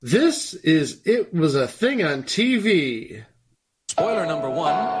This is It Was a Thing on TV. Spoiler number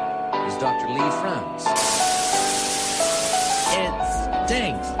one is Dr. Lee frowns. It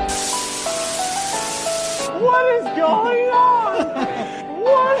stinks. What is going on?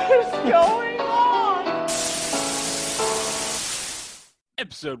 What is going on?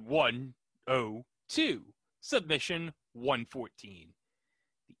 Episode 102, Submission 114.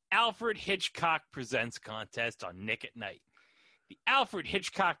 The Alfred Hitchcock Presents Contest on Nick at Night. The Alfred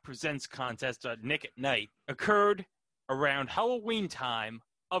Hitchcock Presents Contest on Nick at Night occurred around Halloween time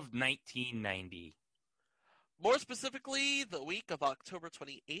of 1990. More specifically, the week of October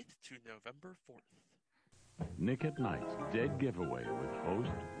 28th to November 4th. Nick at Night's Dead Giveaway with host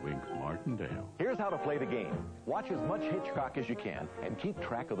Wink Martindale. Here's how to play the game. Watch as much Hitchcock as you can and keep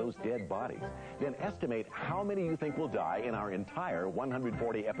track of those dead bodies. Then estimate how many you think will die in our entire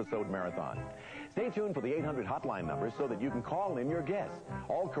 140-episode marathon. Stay tuned for the 800 hotline numbers so that you can call in your guess.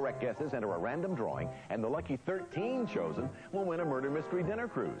 All correct guesses enter a random drawing, and the lucky 13 chosen will win a murder mystery dinner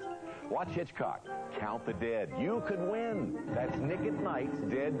cruise. Watch Hitchcock. Count the dead. You could win. That's Nick at Night's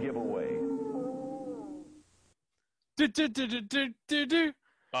Dead Giveaway.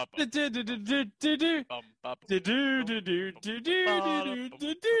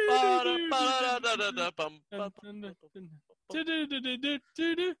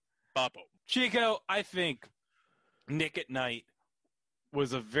 Chico, I think Nick at Night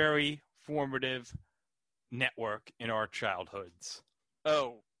was a very formative network in our childhoods.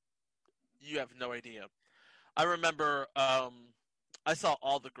 Oh, you have no idea. I remember I saw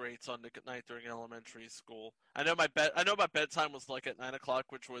all the greats on Nick at Night during elementary school. I know my bedtime was like at 9 o'clock,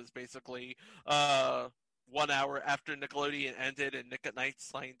 which was basically 1 hour after Nickelodeon ended and Nick at Night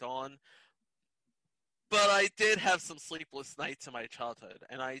signed on. But I did have some sleepless nights in my childhood,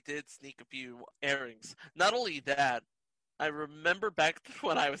 and I did sneak a few airings. Not only that, I remember back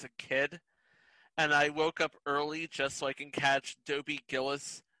when I was a kid, and I woke up early just so I can catch Dobie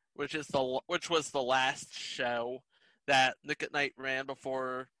Gillis, which was the last show that Nick at Night ran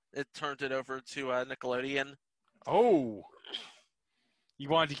before it turned it over to Nickelodeon. Oh, you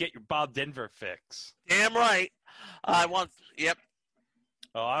wanted to get your Bob Denver fix. Damn right. Yep.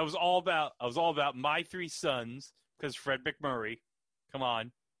 Oh, I was all about My Three Sons because Fred McMurray. Come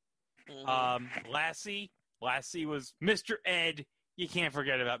on. Mm-hmm. Lassie was Mr. Ed. You can't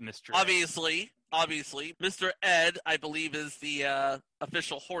forget about Mr. Ed. Obviously, Mr. Ed, I believe, is the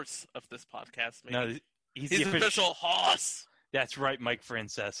official horse of this podcast. Maybe. No, he's the official horse. That's right, Mike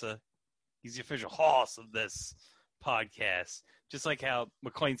Francesa. He's the official horse of this podcast. Just like how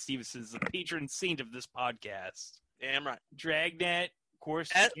McLean Stevenson is the patron saint of this podcast. Damn right. Dragnet, of course.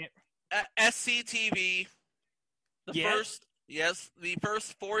 SCTV. The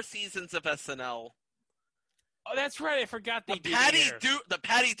first 4 seasons of SNL. Oh, that's right. I forgot they did the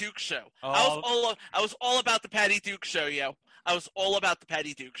Patty Duke Show. Oh. I was all about the Patty Duke Show, yo. I was all about the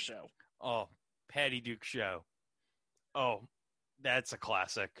Patty Duke Show. Oh, Patty Duke Show. Oh, that's a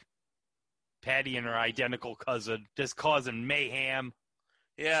classic. Patty and her identical cousin just causing mayhem.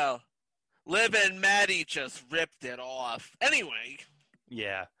 Yeah. Liv and Maddie just ripped it off. Anyway.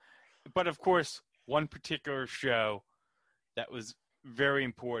 Yeah. But, of course, one particular show that was very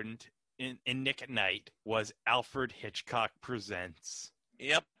important in Nick at Night was Alfred Hitchcock Presents.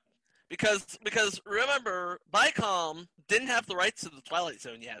 Yep. Because remember, Viacom didn't have the rights to the Twilight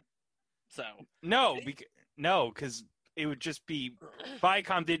Zone yet. So because it would just be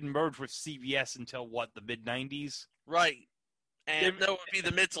Viacom didn't merge with CBS until the mid-90s? Right. And it would be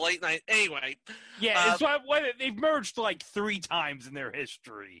the mid to late 90s. Anyway. Yeah, they've merged like 3 times in their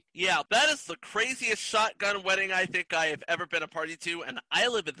history. Yeah, that is the craziest shotgun wedding I think I have ever been a party to, and I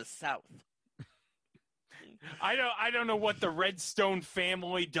live in the South. I don't know what the Redstone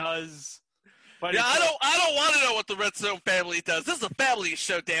family does. But yeah, I don't want to know what the Redstone family does. This is a family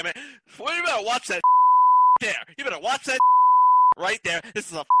show, damn it. Well, you better watch that there. You better watch that right there.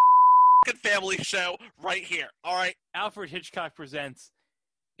 This is a family show right here. All right. Alfred Hitchcock Presents.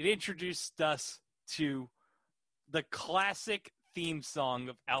 It introduced us to the classic theme song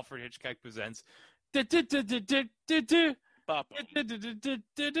of Alfred Hitchcock Presents. And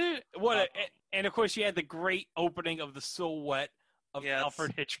of course, you had the great opening of the silhouette of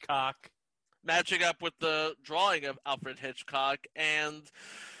Alfred Hitchcock. Matching up with the drawing of Alfred Hitchcock. And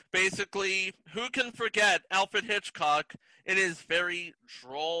basically, who can forget Alfred Hitchcock in his very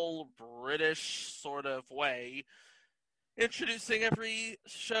droll, British sort of way, introducing every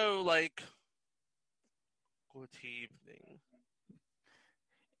show like, good evening.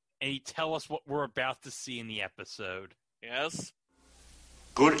 And you tell us what we're about to see in the episode. Yes?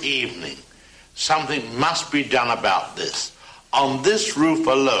 Good evening. Something must be done about this. On this roof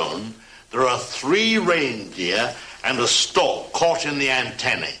alone, there are 3 reindeer and a stork caught in the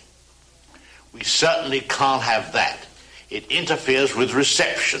antennae. We certainly can't have that. It interferes with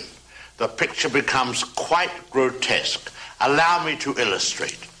reception. The picture becomes quite grotesque. Allow me to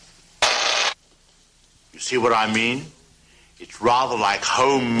illustrate. You see what I mean? It's rather like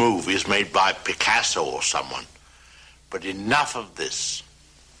home movies made by Picasso or someone. But enough of this.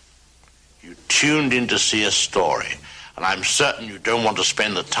 You tuned in to see a story, and I'm certain you don't want to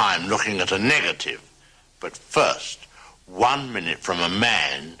spend the time looking at a negative. But first, 1 minute from a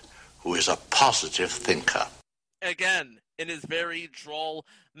man who is a positive thinker. Again, in his very droll,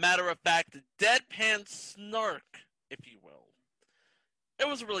 matter-of-fact, deadpan snark, if you will. It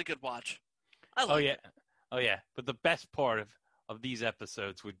was a really good watch. I liked it. Oh, yeah. But the best part of these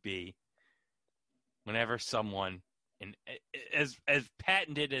episodes would be whenever someone, and as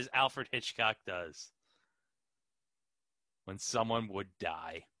patented as Alfred Hitchcock does, when someone would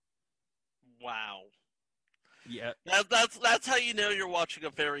die. Wow. Yeah. That's how you know you're watching a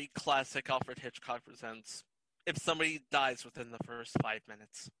very classic Alfred Hitchcock Presents. If somebody dies within the first 5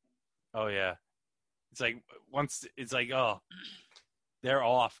 minutes. Oh, yeah. It's like, oh, they're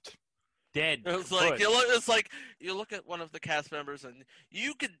off. Dead. It's like you look at one of the cast members and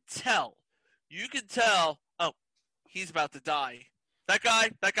you could tell, oh, he's about to die. That guy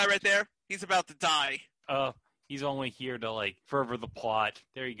right there, he's about to die. He's only here to further the plot.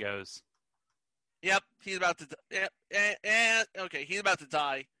 There he goes. Yep, he's about to. Okay, he's about to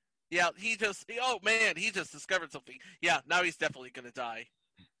die. Yeah, he just discovered something. Yeah, now he's definitely gonna die.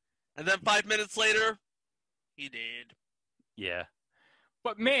 And then 5 minutes later, he did. Yeah.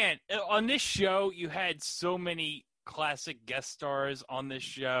 But man, on this show, you had so many classic guest stars on this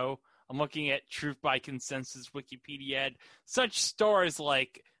show. I'm looking at Truth by Consensus Wikipedia. Had such stars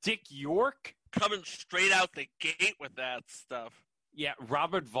like Dick York. Coming straight out the gate with that stuff. Yeah,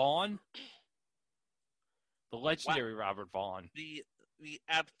 Robert Vaughn. The legendary Robert Vaughn.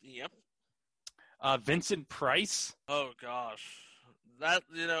 Yep. Vincent Price. Oh, gosh. That,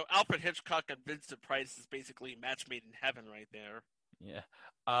 Alfred Hitchcock and Vincent Price is basically match made in heaven right there.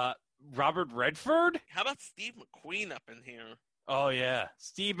 Yeah. Robert Redford? How about Steve McQueen up in here? Oh, yeah.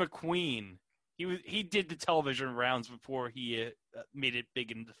 Steve McQueen. He did the television rounds before he made it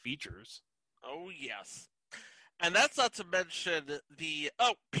big into features. Oh, yes. And that's not to mention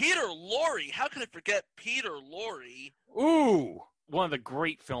Peter Lorre. How could I forget Peter Lorre? Ooh, one of the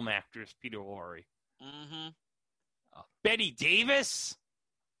great film actors, Peter Lorre. Mm-hmm. Betty Davis?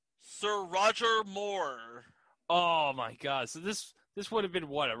 Sir Roger Moore. Oh, my God. So this would have been,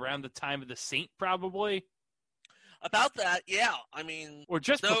 around the time of The Saint, probably? About that, yeah. I mean... Or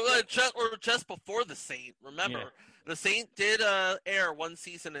just before The Saint. Remember, yeah. The Saint did air one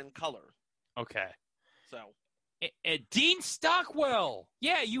season in color. Okay. So... Dean Stockwell.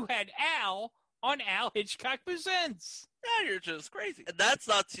 Yeah, you had Al on Al Hitchcock Presents. Yeah, you're just crazy. And that's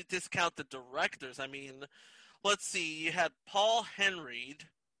not to discount the directors. I mean, let's see. You had Paul Henreid.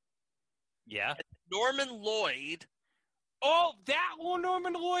 Yeah. Norman Lloyd. Oh, that one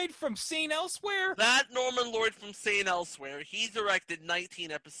Norman Lloyd from St. Elsewhere? That Norman Lloyd from St. Elsewhere. He directed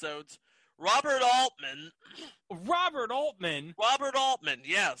 19 episodes. Robert Altman. Robert Altman? Robert Altman,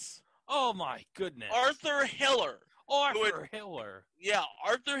 yes. Oh, my goodness. Arthur Hiller. Hiller. Yeah,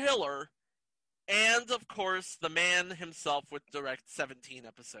 Arthur Hiller. And, of course, the man himself would direct 17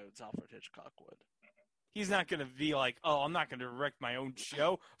 episodes, Alfred Hitchcock would. He's not going to be like, oh, I'm not going to direct my own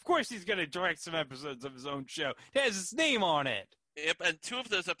show. Of course he's going to direct some episodes of his own show. It has his name on it. Yep, and 2 of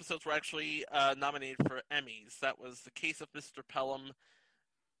those episodes were actually nominated for Emmys. That was The Case of Mr. Pelham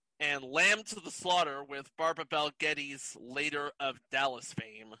and Lamb to the Slaughter with Barbara Bel Geddes, later of Dallas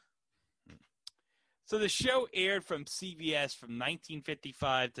fame. So the show aired from CBS from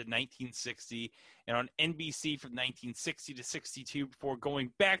 1955 to 1960 and on NBC from 1960 to 62 before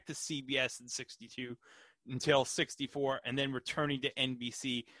going back to CBS in 62 until 64 and then returning to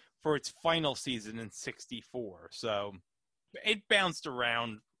NBC for its final season in 64. So it bounced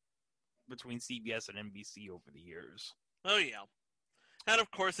around between CBS and NBC over the years. Oh, yeah. And,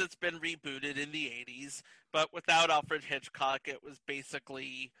 of course, it's been rebooted in the 80s, but without Alfred Hitchcock, it was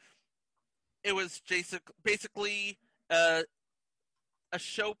basically a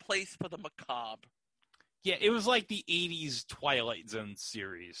show place for the macabre. Yeah, it was like the 80s Twilight Zone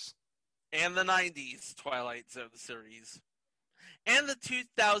series. And the 90s Twilight Zone series. And the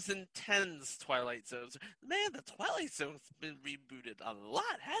 2010s Twilight Zone. Man, the Twilight Zone's been rebooted a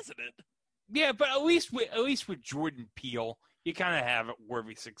lot, hasn't it? Yeah, but at least with Jordan Peele, you kind of have a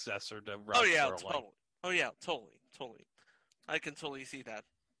worthy successor to Ralph Sterling. Totally. Totally. I can totally see that.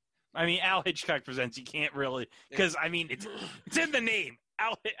 I mean, Al Hitchcock Presents. You can't really, because I mean, it's in the name.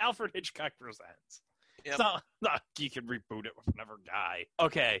 Alfred Hitchcock Presents. Yep. It's not you can reboot it with another guy.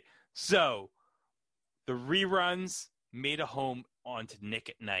 Okay, so the reruns made a home onto Nick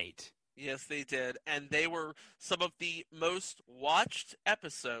at Night. Yes, they did, and they were some of the most watched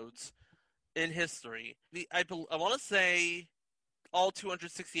episodes in history. I want to say all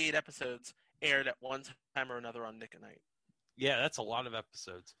 268 episodes aired at one time or another on Nick at Night. Yeah, that's a lot of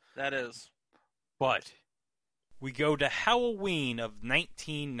episodes. That is. But we go to Halloween of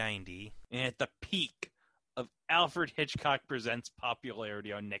 1990, and at the peak of Alfred Hitchcock Presents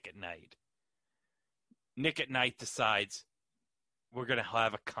popularity on Nick at Night, Nick at Night decides we're going to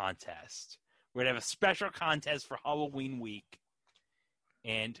have a contest. We're going to have a special contest for Halloween week,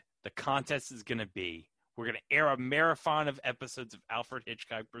 and the contest is going to be, we're going to air a marathon of episodes of Alfred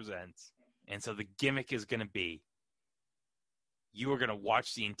Hitchcock Presents, and so the gimmick is going to be, you are going to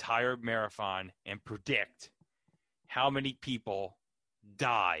watch the entire marathon and predict how many people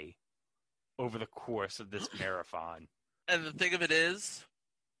die over the course of this marathon. And the thing of it is,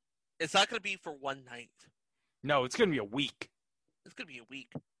 it's not going to be for one night. No, it's going to be a week. It's going to be a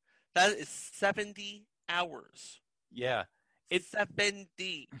week. That is 70 hours. Yeah. It's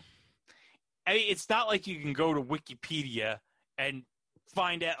 70. I mean, it's not like you can go to Wikipedia and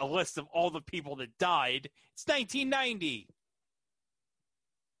find out a list of all the people that died. It's 1990.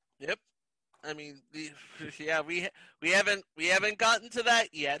 Yep. I mean, we haven't gotten to that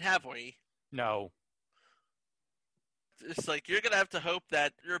yet, have we? No. It's like you're gonna have to hope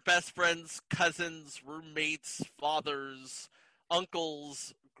that your best friend's cousins, roommates, fathers,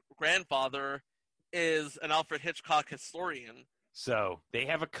 uncles, grandfather is an Alfred Hitchcock historian. So they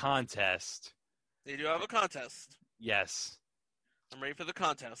have a contest. They do have a contest. Yes. I'm ready for the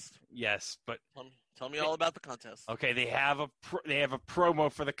contest. Yes, but tell me all about the contest. Okay, they have a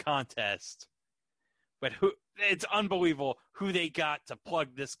promo for the contest. But it's unbelievable who they got to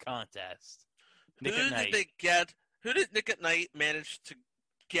plug this contest. Nick at Night. Who did Nick at Night manage to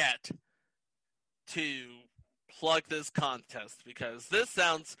get to plug this contest? Because this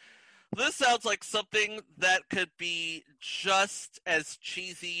sounds like something that could be just as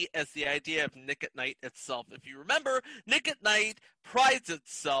cheesy as the idea of Nick at Night itself. If you remember, Nick at Night prides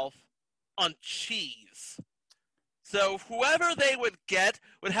itself on cheese. So whoever they would get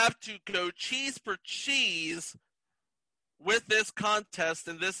would have to go cheese for cheese with this contest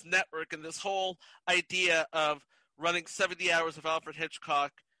and this network and this whole idea of running 70 hours of Alfred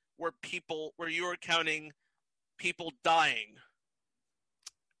Hitchcock where you are counting people dying.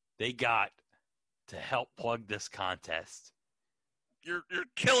 They got to help plug this contest. You're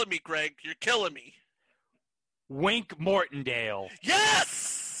killing me, Greg. You're killing me. Wink Martindale.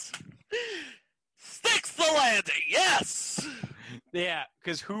 Yes! Sticks the landing. Yes! Yeah,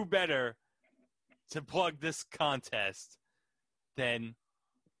 because who better to plug this contest than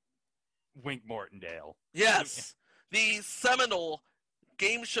Wink Martindale? Yes. The seminal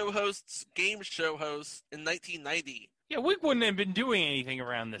game show host in 1990. Yeah, Wink wouldn't have been doing anything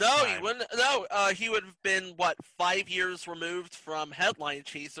around this time. No, he wouldn't. No, he would have been, 5 years removed from Headline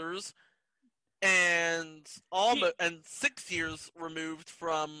Chasers and 6 years removed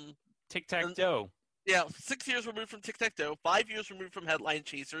from Tic-Tac-Toe. Yeah, 6 years removed from Tic-Tac-Toe, 5 years removed from Headline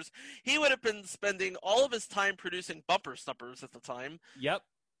Chasers. He would have been spending all of his time producing bumper stumpers at the time. Yep.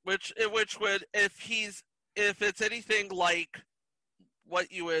 Which would, if it's anything like what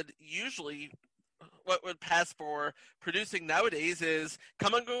would pass for producing nowadays is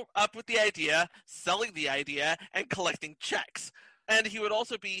coming up with the idea, selling the idea, and collecting checks. And he would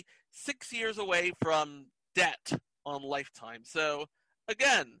also be 6 years away from debt on Lifetime. So,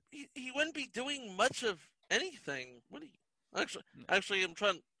 again, he wouldn't be doing much of anything, would he? Actually, I'm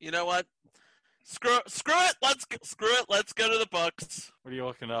trying. You know what? Screw it. Let's go to the books. What are you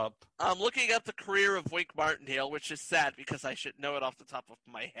looking up? I'm looking up the career of Wink Martindale, which is sad because I should know it off the top of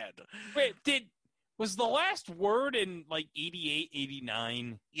my head. Wait, was the last word in 88,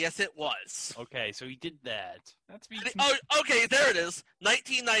 89? Yes, it was. Okay, so he did that. Okay, there it is.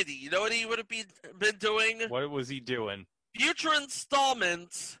 1990. You know what he would have been doing? What was he doing? Future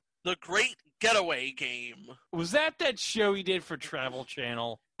installments, The Great Getaway Game. Was that show he did for Travel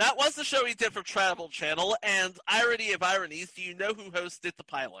Channel? That was the show he did for Travel Channel, and irony of ironies, do you know who hosted the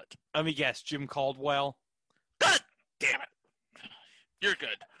pilot? Let me guess, Jim Caldwell? God damn it. You're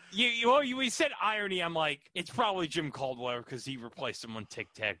good. You said irony, I'm like, it's probably Jim Caldwell because he replaced him on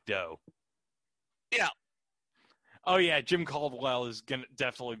Tic-Tac-Toe. Yeah. Oh, yeah, Jim Caldwell is going to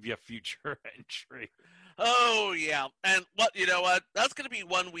definitely be a future entry. Oh yeah, and you know what? That's going to be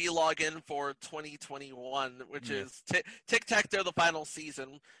one we log in for 2021, which is Tic Tac Toe the final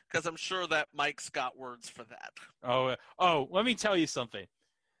season, because I'm sure that Mike's got words for that. Oh, let me tell you something.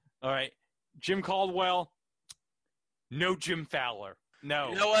 All right, Jim Caldwell, no Jim Fowler. No.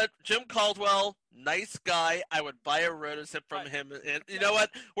 You know what? Jim Caldwell, nice guy. I would buy a Rotosip from him. And you know what?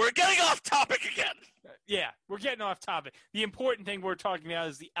 We're getting off topic again. Yeah, we're getting off topic. The important thing we're talking about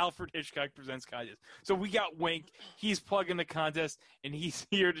is the Alfred Hitchcock Presents contest. So we got Wink. He's plugging the contest, and he's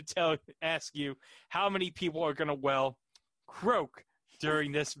here to ask you how many people are going to, croak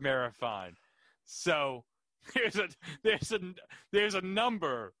during this marathon. So there's a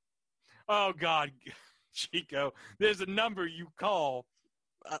number. Oh, God, Chico. There's a number you call.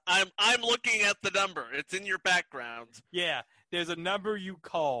 I'm looking at the number. It's in your background. Yeah, there's a number you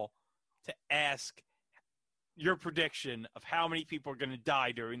call to ask your prediction of how many people are going to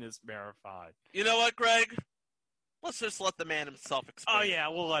die during this marathon. You know what, Greg? Let's just let the man himself explain. Oh, yeah,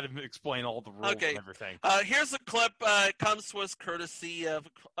 we'll let him explain all the rules and everything. Here's a clip. It comes to us courtesy of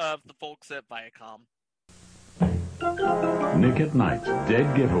the folks at Viacom. Nick at Night's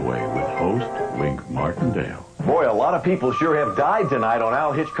Dead Giveaway with host Wink Martindale. Boy, a lot of people sure have died tonight on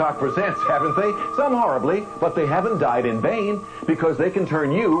Al Hitchcock Presents, haven't they? Some horribly, but they haven't died in vain because they can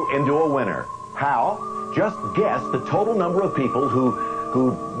turn you into a winner. How? Just guess the total number of people who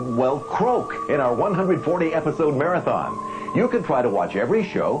croak in our 140-episode marathon. You can try to watch every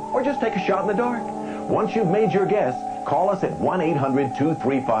show or just take a shot in the dark. Once you've made your guess, call us at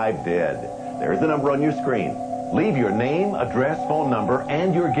 1-800-235-DEAD. There's the number on your screen. Leave your name, address, phone number,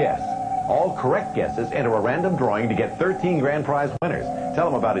 and your guess. All correct guesses enter a random drawing to get 13 grand prize winners.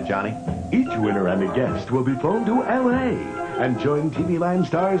 Tell them about it, Johnny. Each winner and a guest will be flown to L.A. and join TV Land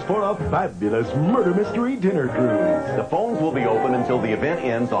stars for a fabulous murder mystery dinner cruise. The phones will be open until the event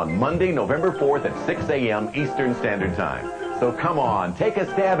ends on Monday, November 4th at 6 a.m. Eastern Standard Time. So come on, take a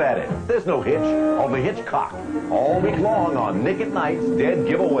stab at it. There's no hitch, only Hitchcock. All week long on Nick at Night's Dead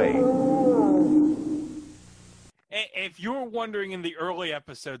Giveaway. If you're wondering in the early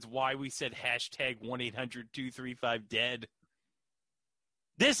episodes why we said hashtag 1-800-235-DEAD,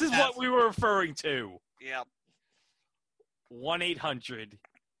 this is what we were referring to. Yeah.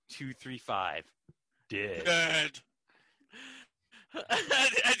 1-800-235-DEAD. Dead.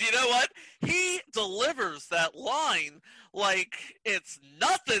 And you know what? He delivers that line like it's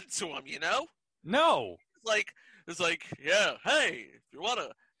nothing to him, you know? No. It's like, yeah, hey, if you want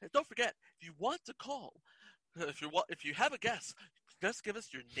to, don't forget, if you want to call, if you have a guess, just give us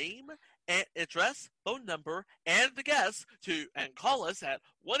your name and address, phone number, and the guess and call us at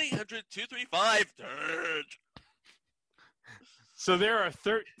 1-800-235-DEAD. So there are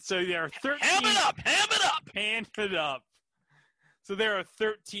 13. Ham it up! Hand it up. So there are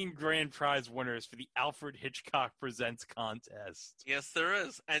 13 grand prize winners for the Alfred Hitchcock Presents contest. Yes, there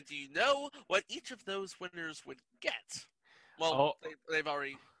is. And do you know what each of those winners would get? Well, they've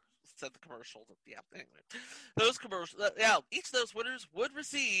already said the commercial. Yeah, anyway. Those commercials. Each of those winners would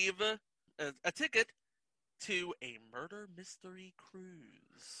receive a ticket to a murder mystery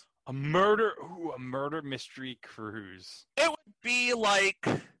cruise. A murder mystery cruise. It would be like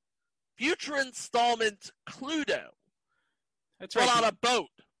future installment Cluedo. That's right. But on a boat.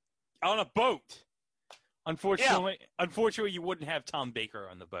 On a boat. Unfortunately, you wouldn't have Tom Baker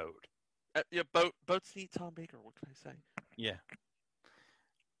on the boat. Boats need Tom Baker. What can I say? Yeah.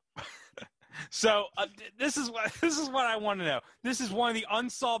 So this is what I want to know. This is one of the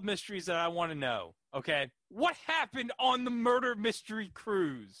unsolved mysteries that I want to know. Okay, what happened on the murder mystery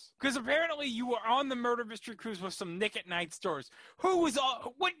cruise? Because apparently you were on the murder mystery cruise with some Nick at Night stars.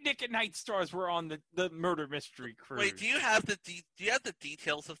 What Nick at Night stars were on the murder mystery cruise? Wait, do you have the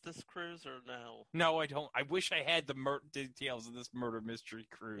details of this cruise or no? No, I don't. I wish I had the details of this murder mystery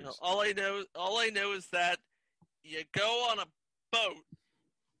cruise. You know, all I know is that you go on a boat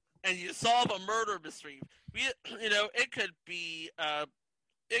and you solve a murder mystery. It could be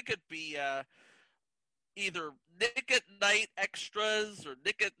either Nick at Night extras or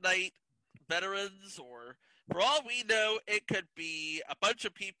Nick at Night veterans, or for all we know, it could be a bunch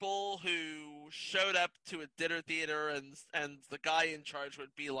of people who showed up to a dinner theater and the guy in charge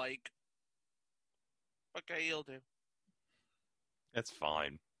would be like, okay, you'll do. That's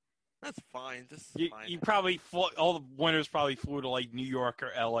fine. That's fine. This is fine. You probably all the winners probably flew to like New York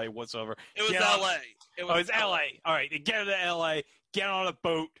or LA, whatsoever. It was LA. It was LA. All right, they get to LA, get on a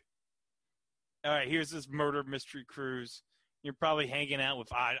boat. All right, here's this murder mystery cruise. You're probably hanging out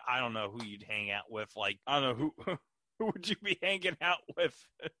with I don't know who you'd hang out with. Like I don't know who would you be hanging out with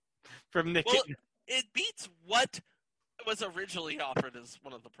from Nick? Well, it beats what was originally offered as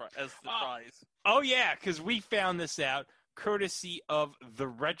one of the prize. Oh yeah, because we found this out courtesy of the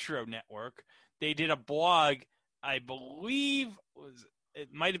Retro Network. They did a blog, I believe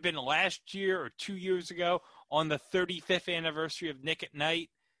it might have been last year or 2 years ago, on the 35th anniversary of Nick at Night.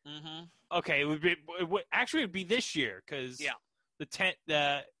 Mm-hmm. Okay, it would be this year because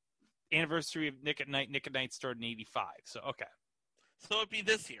the anniversary of Nick at Night started in '85. So okay, so it'd be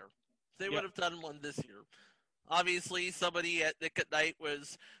this year. They would have done one this year. Obviously, somebody at Nick at Night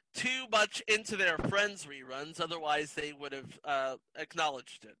was too much into their Friends reruns. Otherwise, they would have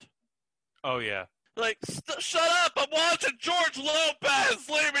acknowledged it. Oh yeah. Like, shut up! I'm watching George Lopez!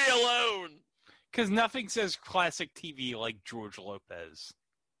 Leave me alone! Because nothing says classic TV like George Lopez.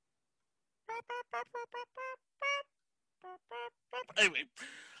 Anyway,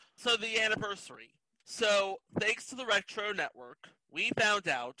 so the anniversary. So, thanks to the Retro Network, we found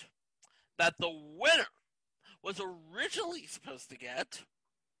out that the winner was originally supposed to get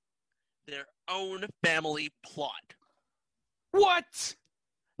their own family plot. What?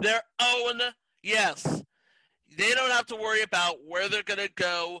 Their own... Yes, they don't have to worry about where they're going to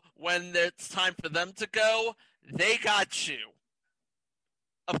go when it's time for them to go. They got you.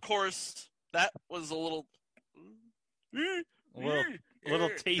 Of course, that was a little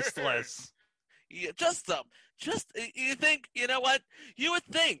tasteless. Yeah, you think, you know what? You would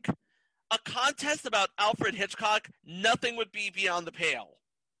think a contest about Alfred Hitchcock, nothing would be beyond the pale.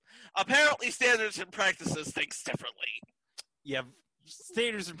 Apparently, Standards and Practices thinks differently. Yeah.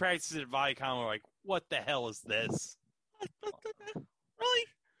 Standards and Practices at Viacom are like, what the hell is this? Really?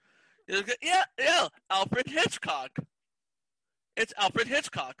 Yeah, Alfred Hitchcock. It's Alfred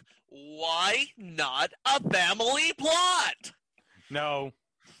Hitchcock. Why not a family plot? No.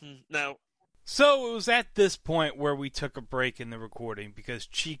 No. So it was at this point where we took a break in the recording because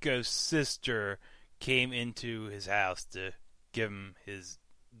Chico's sister came into his house to give him his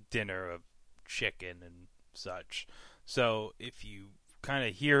dinner of chicken and such. So if you kind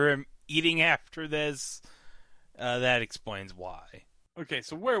of hear him eating after this, that explains why. Okay,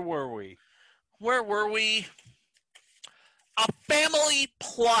 so where were we? A family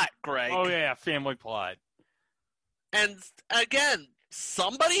plot, Greg. Oh, yeah, family plot. And, again,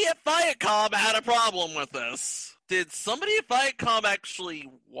 somebody at Viacom had a problem with this. Did somebody at Viacom actually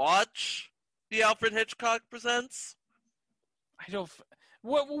watch the Alfred Hitchcock Presents? I don't...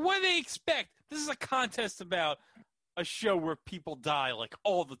 What do they expect? This is a contest about a show where people die, like,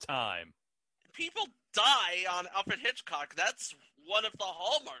 all the time. People die on Alfred Hitchcock. That's one of the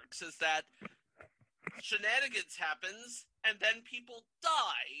hallmarks, is that shenanigans happens, and then people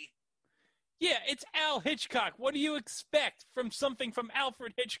die. Yeah, it's Al Hitchcock. What do you expect from something from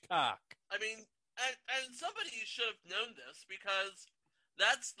Alfred Hitchcock? I mean, and somebody should have known this, because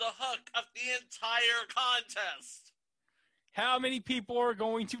that's the hook of the entire contest. How many people are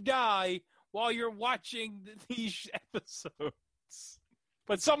going to die while you're watching these episodes?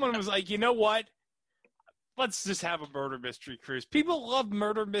 But someone was like, you know what? Let's just have a murder mystery cruise. People love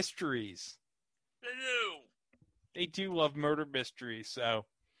murder mysteries. They do. They do love murder mysteries, so.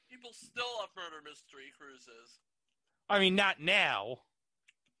 People still love murder mystery cruises. I mean, not now.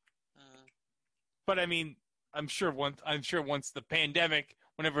 But I mean, I'm sure once the pandemic,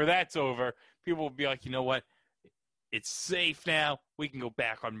 whenever that's over, people will be like, you know what? It's safe now. We can go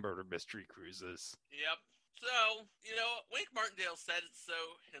back on murder mystery cruises. Yep. So, Wink Martindale said it so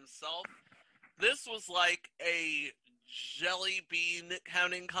himself. This was like a jelly bean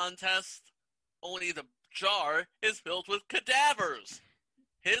counting contest, only the jar is filled with cadavers.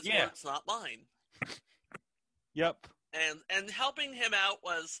 His words, not mine. Yep. And helping him out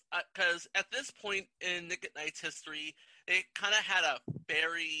was, because at this point in Nick at Night's history, it kind of had a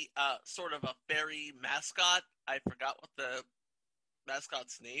fairy, sort of a fairy mascot. I forgot what the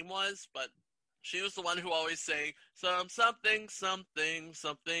mascot's name was, but she was the one who always say, something.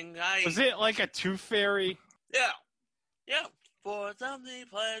 Was it like a tooth fairy? Yeah. For something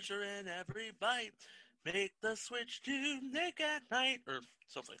pleasure in every bite, make the switch to Nick at Night, or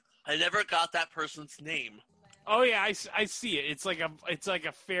something. I never got that person's name. Oh yeah, I see it. It's like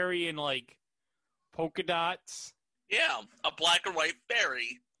a fairy in like polka dots. Yeah, a black and white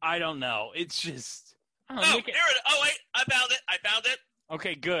fairy. I don't know. It's just. Here it is. Oh wait, I found it.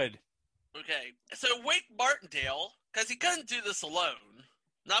 Okay, good. Okay, so Wink Martindale, because he couldn't do this alone,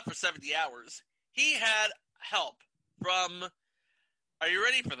 not for 70 hours. He had help from. Are you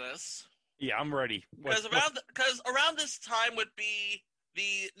ready for this? Yeah, I'm ready. Because around this time would be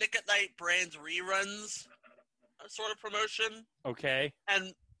the Nick at Night Brands reruns sort of promotion. Okay.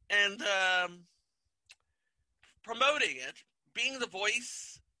 And promoting it, being the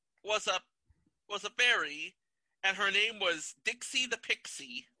voice was a fairy, and her name was Dixie the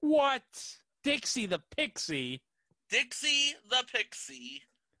Pixie. What? Dixie the Pixie? Dixie the Pixie.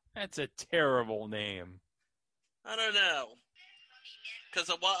 That's a terrible name. I don't know. Because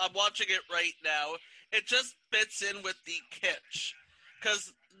I'm watching it right now. It just fits in with the kitsch.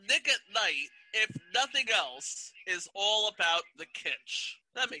 Because Nick at Night, if nothing else, is all about the kitsch.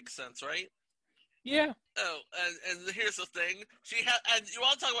 That makes sense, right? Yeah. Oh, and here's the thing. And you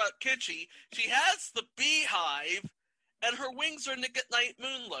want to talk about kitschy, she has the beehive, and her wings are Nick at Night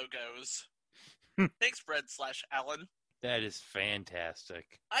moon logos. Thanks, Fred/Alan. That is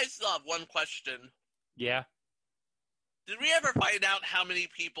fantastic. I still have one question. Yeah? Did we ever find out how many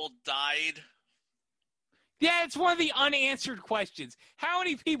people died? Yeah, it's one of the unanswered questions. How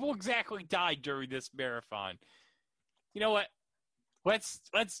many people exactly died during this marathon? You know what? Let's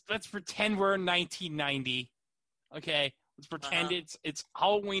pretend we're in 1990. Okay, let's pretend it's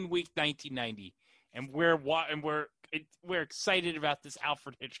Halloween week 1990, and we're excited about this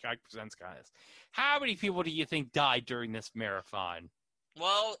Alfred Hitchcock Presents contest. How many people do you think died during this marathon?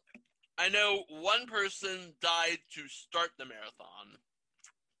 Well, I know one person died to start the marathon.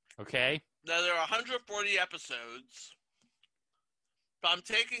 Okay. Now, there are 140 episodes, but I'm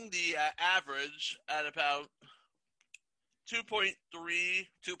taking the average at about 2.3,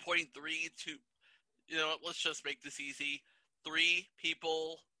 you know what, let's just make this easy. 3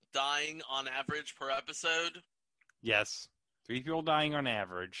 people dying on average per episode. Yes. 3 people dying on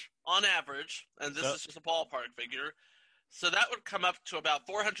average. On average, and this is just a ballpark figure. So that would come up to about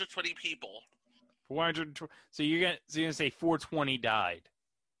 420 people. 420. So you're gonna say 420 died.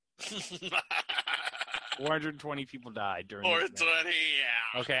 420 people died during. 420,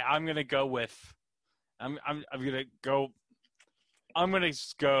 yeah. Okay, I'm gonna go with. I'm gonna go. I'm gonna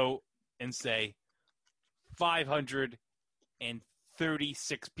go and say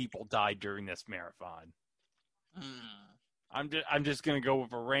 536 people died during this marathon. I'm just gonna go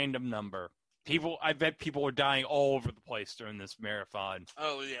with a random number. I bet people are dying all over the place during this marathon.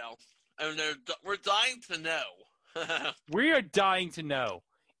 Oh yeah, and we're dying to know. We are dying to know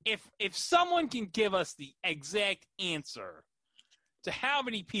if someone can give us the exact answer to how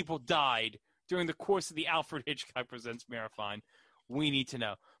many people died during the course of the Alfred Hitchcock Presents marathon. We need to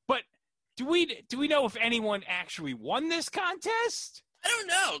know. But do we know if anyone actually won this contest? I don't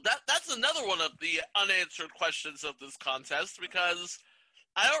know. That's another one of the unanswered questions of this contest, because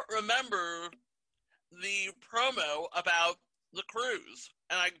I don't remember the promo about the cruise,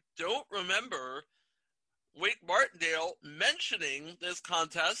 and I don't remember Wake Martindale mentioning this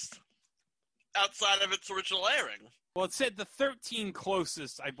contest outside of its original airing. Well, it said the 13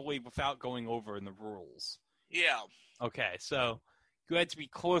 closest, I believe, without going over in the rules. Yeah. Okay, so you had to be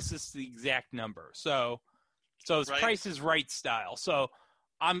closest to the exact number. So it's Right. Price is Right style. So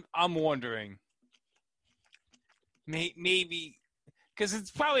I'm wondering, maybe because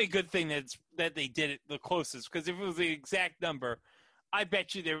it's probably a good thing that they did it the closest. Because if it was the exact number, I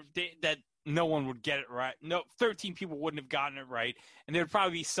bet you that no one would get it right. No, 13 people wouldn't have gotten it right, and there'd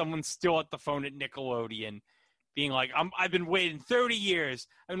probably be someone still at the phone at Nickelodeon, being like, "I've been waiting 30 years.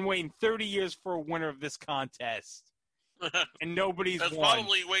 I've been waiting 30 years for a winner of this contest, and nobody's That's won."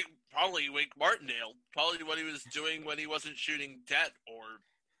 probably Wake Martindale. Probably what he was doing when he wasn't shooting Debt or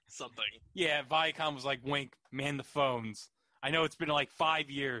something. Yeah, Viacom was like, "Wink, man the phones. I know it's been like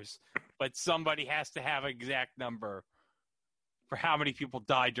 5 years, but somebody has to have an exact number for how many people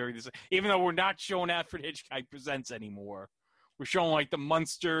died during this. Even though we're not showing Alfred Hitchcock Presents anymore, we're showing like the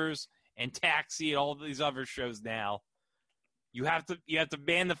Munsters and Taxi and all these other shows now. You have to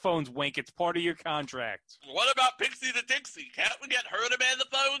man the phones, Wink. It's part of your contract." What about Pixie the Dixie? Can't we get her to man the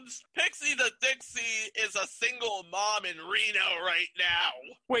phones? Pixie the Dixie is a single mom in Reno right now.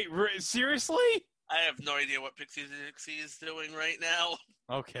 Wait, seriously? I have no idea what Pixie the Dixie is doing right now.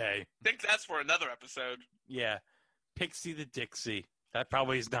 Okay. I think that's for another episode. Yeah. Pixie the Dixie. That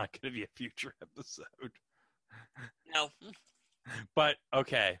probably is not going to be a future episode. No. But,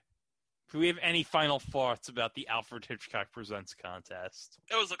 okay. Do we have any final thoughts about the Alfred Hitchcock Presents contest?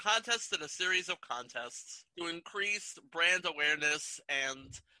 It was a contest and a series of contests to increase brand awareness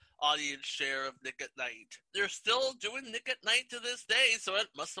and audience share of Nick at Night. They're still doing Nick at Night to this day, so it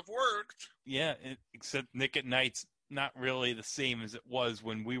must have worked. Yeah, except Nick at Night's not really the same as it was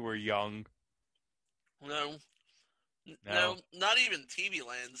when we were young. No, not even TV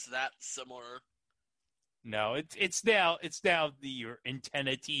Land's that similar. No, it's now your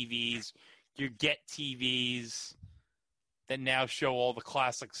antenna TVs, your Get TVs that now show all the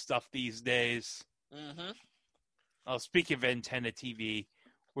classic stuff these days. Mm-hmm. Oh, speaking of antenna TV,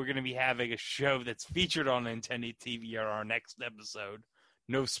 we're going to be having a show that's featured on antenna TV on our next episode.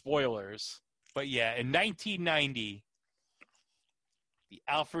 No spoilers. But yeah, in 1990, the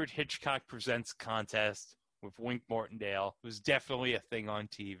Alfred Hitchcock Presents contest with Wink Martindale was definitely a thing on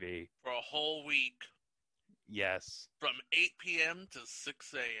TV. For a whole week. Yes. From 8 p.m. to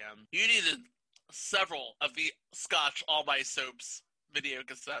 6 a.m. You needed several of the Scotch All My Soaps video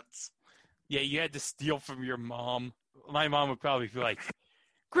cassettes. Yeah, you had to steal from your mom. My mom would probably be like,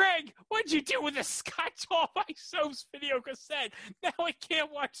 Greg, what'd you do with the Scotch All My Soaps video cassette? Now I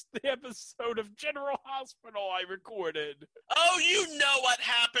can't watch the episode of General Hospital I recorded. Oh, you know what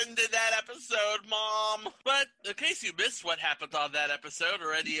happened in that episode, Mom. But in case you missed what happened on that episode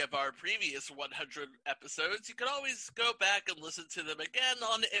or any of our previous 100 episodes, you can always go back and listen to them again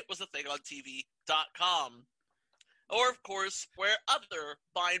on itwasathingontv.com. Or, of course, where other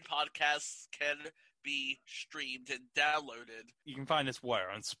fine podcasts can be streamed and downloaded. You can find us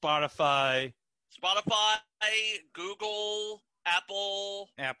where? On Spotify? Google, Apple.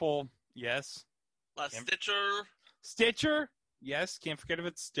 Apple, yes. Stitcher. Yes, can't forget of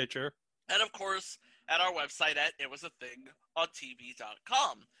it, Stitcher. And, of course, at our website at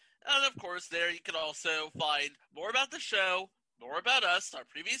itwasathingontv.com. And, of course, there you can also find more about the show, more about us, our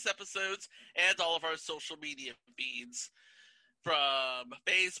previous episodes, and all of our social media feeds. From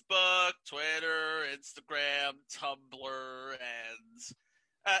Facebook, Twitter, Instagram, Tumblr,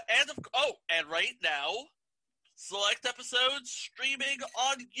 and right now, select episodes streaming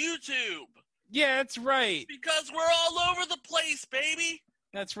on YouTube. Yeah, that's right. Because we're all over the place, baby.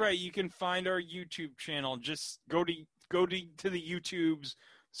 That's right. You can find our YouTube channel. Just go to the YouTubes,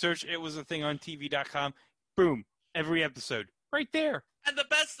 search itwasathingontv.com. Boom, every episode right there. And the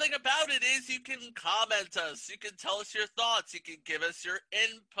best thing about it is you can comment us. You can tell us your thoughts. You can give us your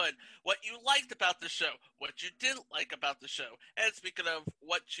input, what you liked about the show, what you didn't like about the show. And speaking of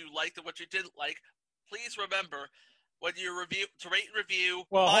what you liked and what you didn't like, please remember when you review to rate and review,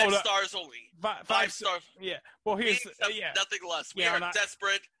 5 stars only. 5 stars. Yeah. Well, here's nothing less. We are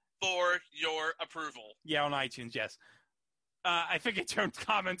desperate for your approval. Yeah, on iTunes, yes. I think it turned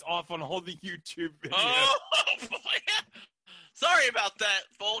comments off on all the YouTube videos. Oh boy. Sorry about that,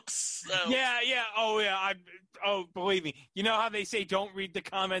 folks. Yeah. Oh, yeah. Believe me. You know how they say don't read the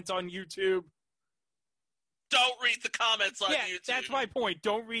comments on YouTube? Don't read the comments on YouTube. Yeah, that's my point.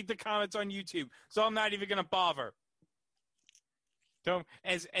 Don't read the comments on YouTube. So I'm not even going to bother. Don't,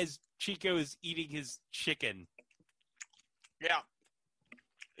 as Chico is eating his chicken. Yeah.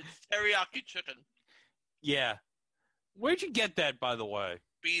 It's teriyaki chicken. Yeah. Where'd you get that, by the way?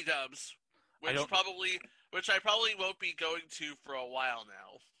 B-dubs. Which I probably won't be going to for a while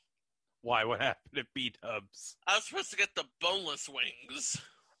now. Why? What happened at B-dubs? I was supposed to get the boneless wings.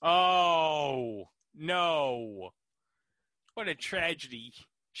 Oh, no. What a tragedy.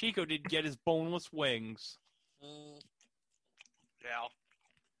 Chico didn't get his boneless wings. Yeah.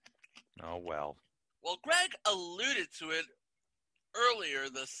 Oh, well. Well, Greg alluded to it earlier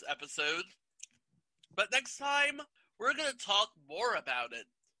this episode. But next time, we're going to talk more about it.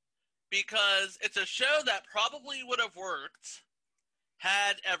 Because it's a show that probably would have worked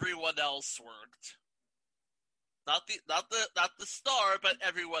had everyone else worked. Not the star, but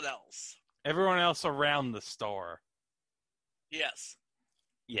everyone else. Everyone else around the star. Yes.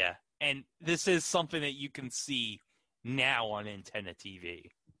 Yeah. And this is something that you can see now on Antenna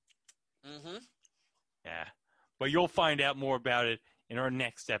TV. Mm-hmm. Yeah. But you'll find out more about it in our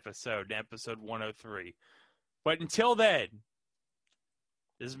next episode, episode 103. But until then,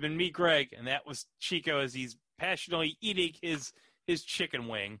 this has been me, Greg, and that was Chico as he's passionately eating his chicken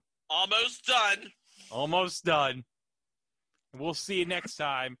wing. Almost done. Almost done. We'll see you next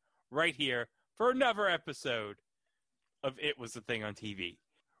time right here for another episode of It Was a Thing on TV.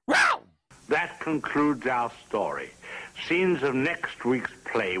 Wow! That concludes our story. Scenes of next week's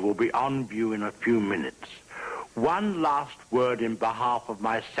play will be on view in a few minutes. One last word in behalf of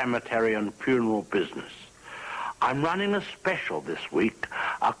my cemetery and funeral business. I'm running a special this week,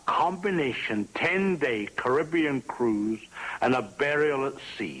 a combination 10-day Caribbean cruise and a burial at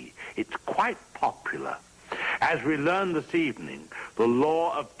sea. It's quite popular. As we learn this evening, the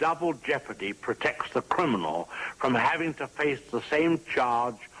law of double jeopardy protects the criminal from having to face the same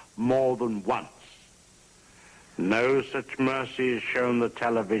charge more than once. No such mercy is shown the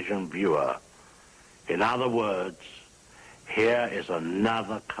television viewer. In other words, here is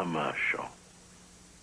another commercial.